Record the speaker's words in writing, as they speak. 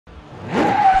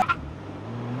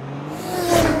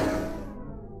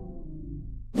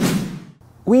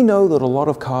We know that a lot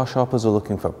of car shoppers are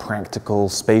looking for practical,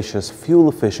 spacious,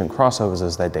 fuel-efficient crossovers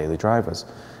as their daily drivers.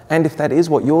 And if that is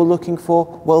what you're looking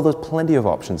for, well, there's plenty of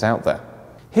options out there.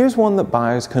 Here's one that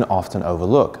buyers can often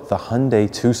overlook, the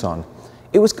Hyundai Tucson.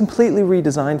 It was completely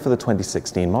redesigned for the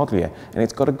 2016 model year, and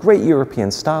it's got a great European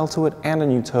style to it and a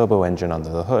new turbo engine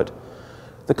under the hood.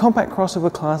 The compact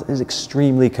crossover class is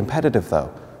extremely competitive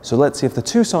though, so let's see if the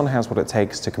Tucson has what it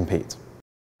takes to compete.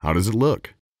 How does it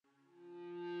look?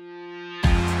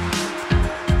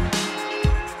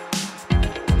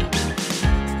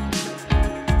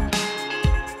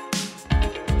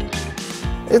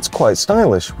 It's quite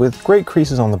stylish, with great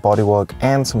creases on the bodywork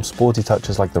and some sporty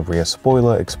touches like the rear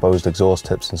spoiler, exposed exhaust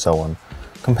tips and so on.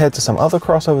 Compared to some other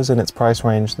crossovers in its price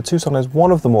range, the Tucson is one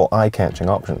of the more eye-catching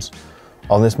options.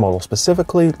 On this model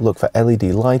specifically, look for LED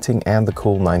lighting and the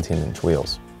cool 19-inch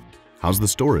wheels. How's the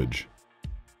storage?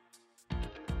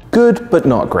 Good, but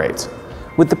not great.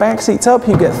 With the back seats up,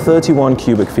 you get 31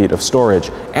 cubic feet of storage,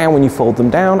 and when you fold them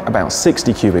down, about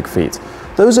 60 cubic feet.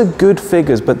 Those are good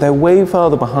figures, but they're way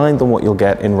farther behind than what you'll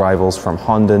get in rivals from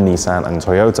Honda, Nissan, and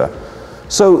Toyota.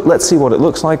 So let's see what it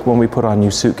looks like when we put our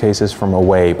new suitcases from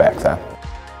away back there.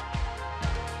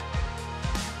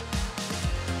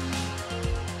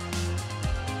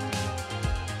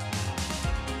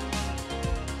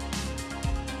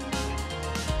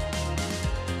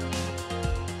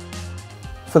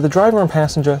 For the driver and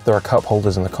passenger, there are cup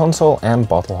holders in the console and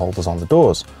bottle holders on the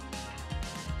doors,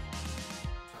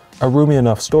 a roomy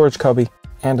enough storage cubby,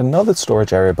 and another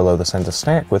storage area below the center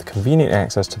stack with convenient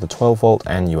access to the 12-volt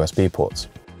and USB ports.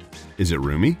 Is it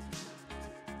roomy?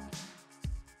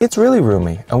 It's really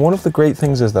roomy, and one of the great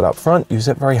things is that up front you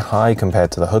sit very high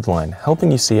compared to the hood line,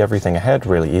 helping you see everything ahead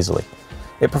really easily.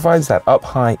 It provides that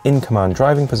up-high, in-command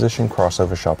driving position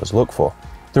crossover shoppers look for.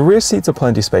 The rear seats are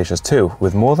plenty spacious too,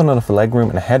 with more than enough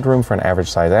legroom and headroom for an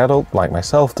average-sized adult like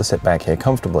myself to sit back here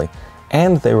comfortably.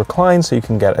 And they recline so you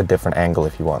can get a different angle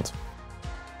if you want.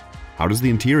 How does the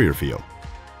interior feel?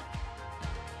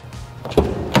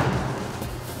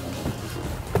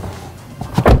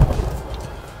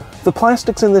 The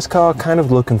plastics in this car kind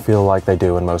of look and feel like they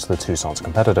do in most of the Tucson's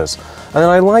competitors, and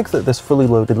I like that this fully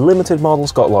loaded limited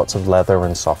model's got lots of leather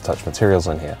and soft touch materials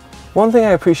in here. One thing I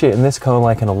appreciate in this car,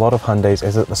 like in a lot of Hyundais,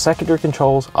 is that the secondary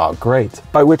controls are great,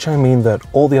 by which I mean that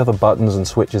all the other buttons and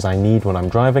switches I need when I'm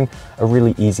driving are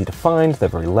really easy to find, they're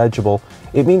very legible.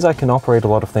 It means I can operate a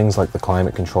lot of things like the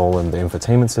climate control and the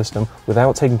infotainment system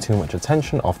without taking too much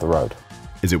attention off the road.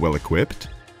 Is it well equipped?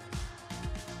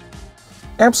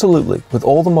 Absolutely, with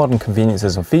all the modern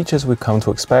conveniences and features we've come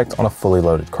to expect on a fully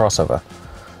loaded crossover.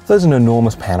 There's an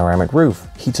enormous panoramic roof,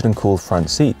 heated and cooled front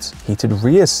seats, heated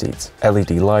rear seats,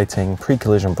 LED lighting,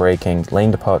 pre-collision braking,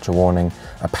 lane departure warning,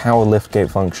 a power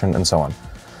liftgate function, and so on.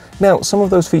 Now, some of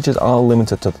those features are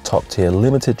limited to the top-tier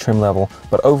limited trim level,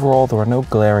 but overall there are no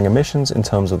glaring omissions in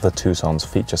terms of the Tucson's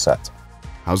feature set.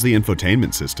 How's the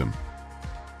infotainment system?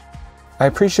 I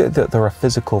appreciate that there are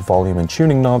physical volume and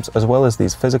tuning knobs, as well as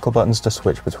these physical buttons to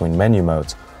switch between menu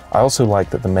modes. I also like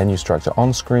that the menu structure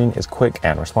on screen is quick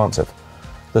and responsive.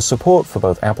 There's support for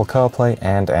both Apple CarPlay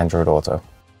and Android Auto.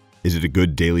 Is it a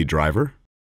good daily driver?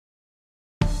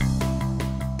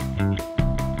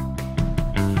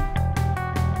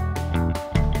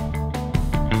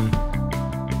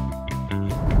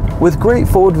 With great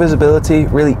forward visibility,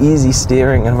 really easy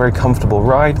steering, and a very comfortable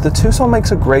ride, the Tucson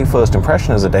makes a great first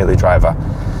impression as a daily driver.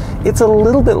 It's a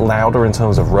little bit louder in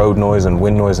terms of road noise and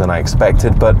wind noise than I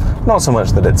expected, but not so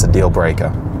much that it's a deal breaker.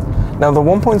 Now, the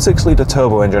 1.6-litre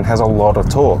turbo engine has a lot of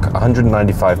torque,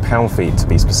 195 pound-feet to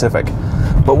be specific.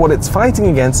 But what it's fighting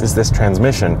against is this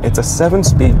transmission. It's a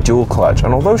 7-speed dual clutch,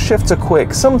 and although shifts are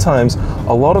quick,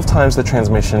 a lot of times the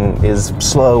transmission is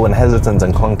slow and hesitant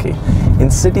and clunky. In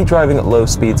city driving at low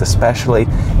speeds especially,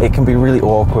 it can be really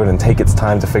awkward and take its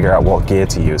time to figure out what gear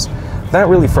to use. That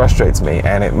really frustrates me,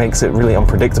 and it makes it really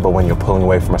unpredictable when you're pulling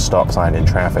away from a stop sign in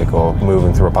traffic or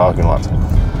moving through a parking lot.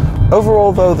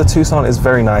 Overall though, the Tucson is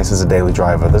very nice as a daily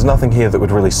driver. There's nothing here that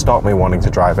would really stop me wanting to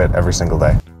drive it every single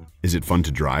day. Is it fun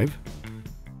to drive?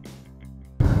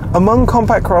 Among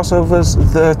compact crossovers,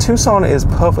 the Tucson is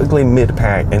perfectly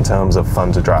mid-pack in terms of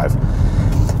fun to drive.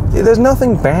 There's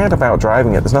nothing bad about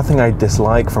driving it, there's nothing I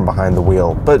dislike from behind the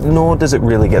wheel, but nor does it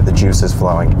really get the juices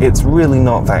flowing. It's really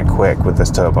not that quick with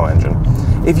this turbo engine.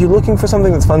 If you're looking for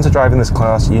something that's fun to drive in this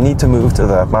class, you need to move to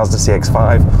the Mazda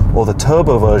CX-5 or the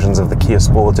turbo versions of the Kia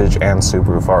Sportage and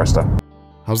Subaru Forester.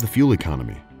 How's the fuel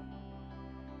economy?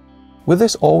 With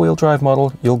this all-wheel drive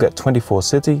model, you'll get 24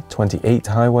 city, 28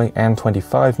 highway, and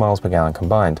 25 miles per gallon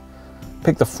combined.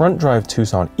 Pick the front drive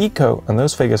Tucson Eco, and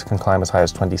those figures can climb as high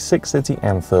as 26 city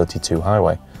and 32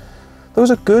 highway. Those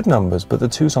are good numbers, but the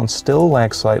Tucson still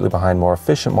lags slightly behind more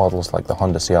efficient models like the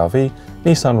Honda CR-V,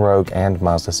 Nissan Rogue, and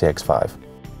Mazda CX-5.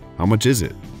 How much is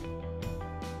it?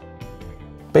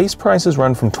 Base prices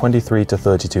run from $23,000 to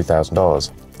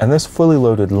 $32,000, and this fully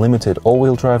loaded limited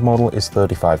all-wheel drive model is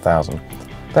 $35,000.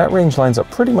 That range lines up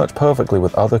pretty much perfectly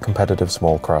with other competitive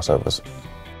small crossovers.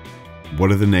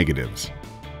 What are the negatives?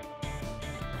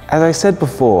 As I said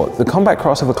before, the compact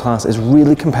crossover class is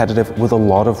really competitive with a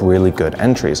lot of really good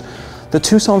entries. The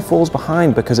Tucson falls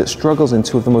behind because it struggles in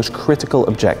two of the most critical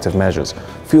objective measures: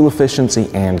 fuel efficiency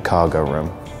and cargo room.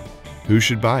 Who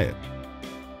should buy it?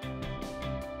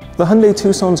 The Hyundai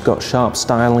Tucson's got sharp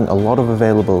styling, a lot of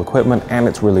available equipment, and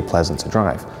it's really pleasant to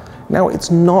drive. Now,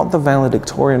 it's not the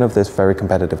valedictorian of this very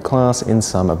competitive class in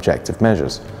some objective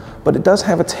measures, but it does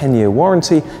have a 10-year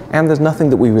warranty, and there's nothing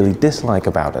that we really dislike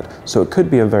about it, so it could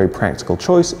be a very practical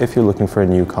choice if you're looking for a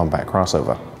new compact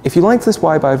crossover. If you liked this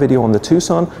Why Buy video on the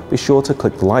Tucson, be sure to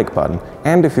click the like button,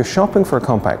 and if you're shopping for a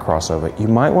compact crossover, you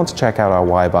might want to check out our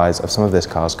Why Buys of some of this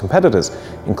car's competitors,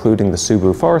 including the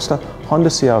Subaru Forester, Honda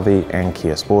CR-V, and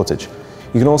Kia Sportage.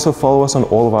 You can also follow us on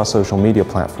all of our social media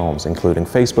platforms, including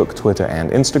Facebook, Twitter,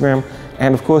 and Instagram,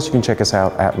 and of course you can check us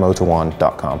out at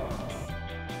motor1.com.